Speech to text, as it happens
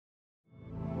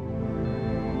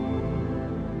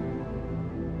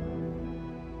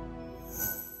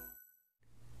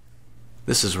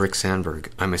This is Rick Sandberg.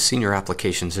 I'm a Senior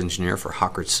Applications Engineer for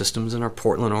Hockert Systems in our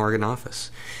Portland, Oregon office.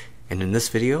 And in this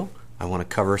video, I want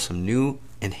to cover some new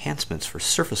enhancements for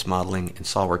surface modeling in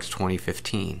SolidWorks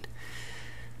 2015.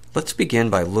 Let's begin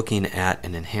by looking at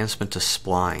an enhancement to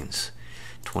splines.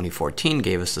 2014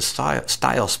 gave us the style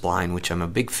spline, which I'm a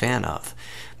big fan of.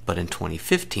 But in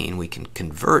 2015, we can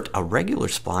convert a regular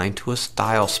spline to a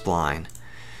style spline.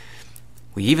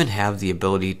 We even have the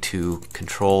ability to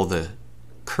control the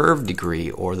curve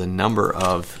degree or the number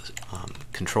of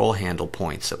control handle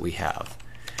points that we have.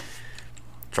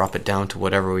 Drop it down to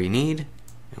whatever we need,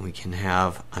 and we can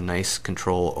have a nice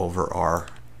control over our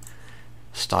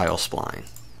style spline.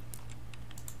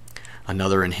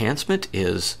 Another enhancement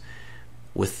is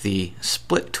with the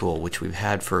split tool, which we've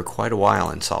had for quite a while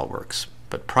in SolidWorks.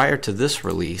 But prior to this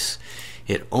release,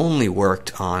 it only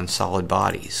worked on solid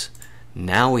bodies.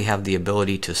 Now we have the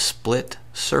ability to split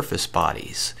surface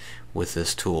bodies with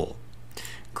this tool.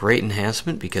 Great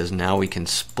enhancement because now we can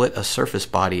split a surface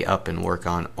body up and work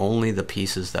on only the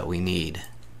pieces that we need.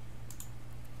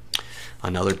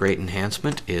 Another great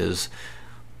enhancement is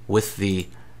with the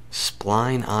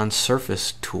Spline On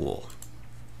Surface tool.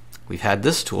 We've had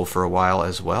this tool for a while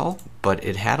as well, but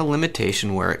it had a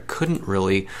limitation where it couldn't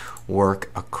really work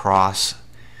across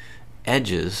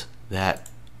edges that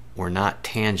were not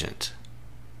tangent.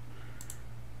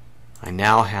 I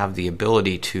now have the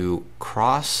ability to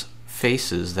cross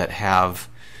faces that have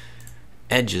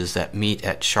edges that meet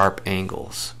at sharp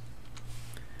angles.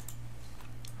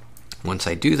 Once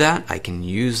I do that, I can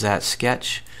use that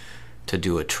sketch to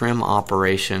do a trim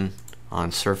operation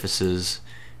on surfaces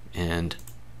and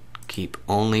keep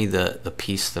only the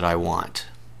piece that I want.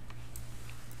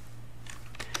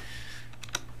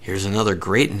 Here's another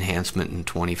great enhancement in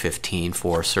 2015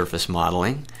 for surface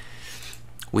modeling.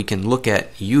 We can look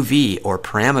at UV or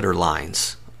parameter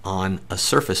lines on a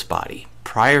surface body.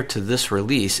 Prior to this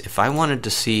release, if I wanted to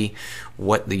see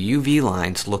what the UV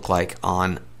lines look like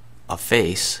on a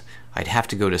face, I'd have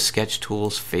to go to Sketch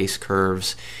Tools, Face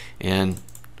Curves, and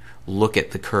look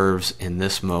at the curves in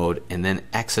this mode and then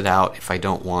exit out if I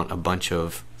don't want a bunch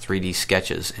of 3D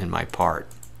sketches in my part.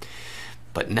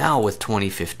 But now with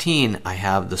 2015, I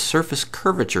have the Surface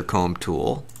Curvature Comb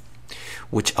tool,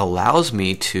 which allows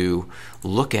me to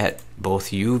look at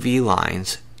both UV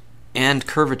lines and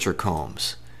curvature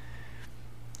combs.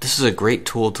 This is a great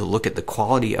tool to look at the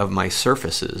quality of my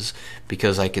surfaces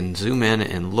because I can zoom in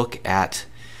and look at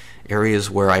areas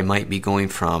where I might be going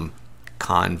from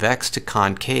convex to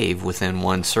concave within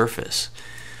one surface.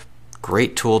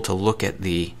 Great tool to look at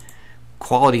the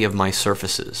quality of my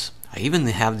surfaces. I even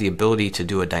have the ability to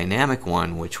do a dynamic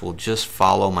one, which will just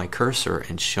follow my cursor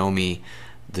and show me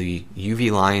the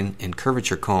UV line and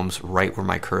curvature combs right where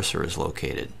my cursor is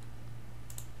located.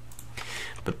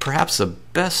 But perhaps the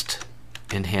best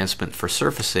enhancement for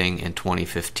surfacing in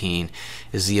 2015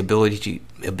 is the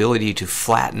ability to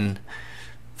flatten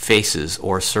faces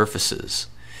or surfaces.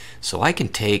 So I can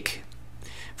take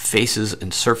faces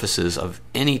and surfaces of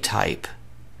any type,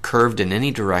 curved in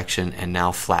any direction, and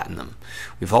now flatten them.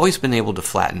 We've always been able to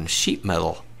flatten sheet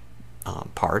metal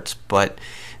parts, but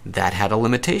that had a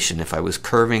limitation. If I was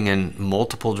curving in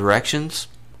multiple directions,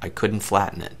 I couldn't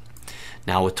flatten it.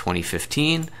 Now with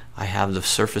 2015, I have the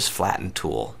Surface Flatten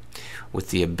tool with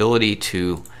the ability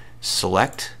to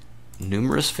select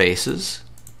numerous faces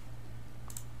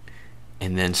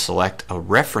and then select a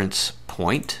reference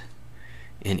point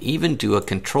and even do a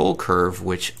control curve,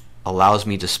 which allows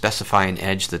me to specify an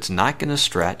edge that's not going to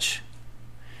stretch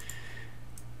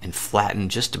and flatten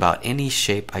just about any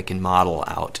shape I can model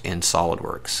out in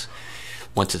SolidWorks.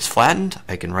 Once it's flattened,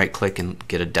 I can right click and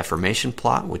get a deformation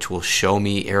plot, which will show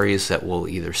me areas that will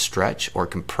either stretch or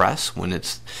compress when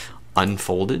it's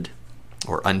unfolded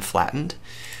or unflattened.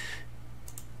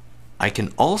 I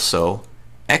can also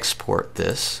export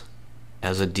this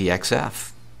as a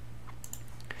DXF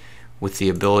with the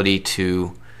ability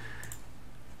to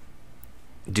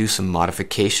do some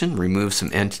modification, remove some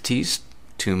entities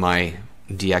to my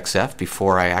DXF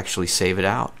before I actually save it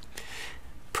out,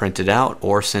 print it out,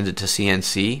 or send it to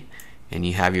CNC, and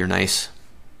you have your nice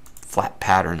flat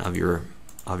pattern of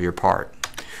your part.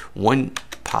 One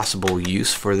possible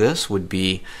use for this would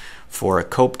be for a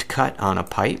coped cut on a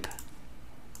pipe.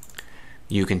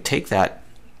 You can take that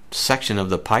section of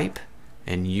the pipe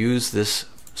and use this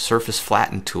Surface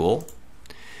Flatten tool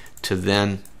to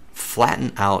then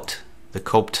flatten out the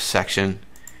coped section,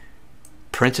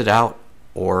 print it out,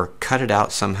 or cut it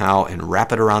out somehow and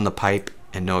wrap it around the pipe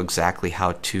and know exactly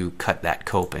how to cut that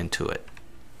cope into it.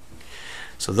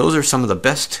 So those are some of the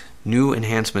best new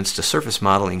enhancements to surface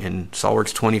modeling in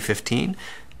SolidWorks 2015.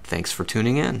 Thanks for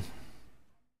tuning in.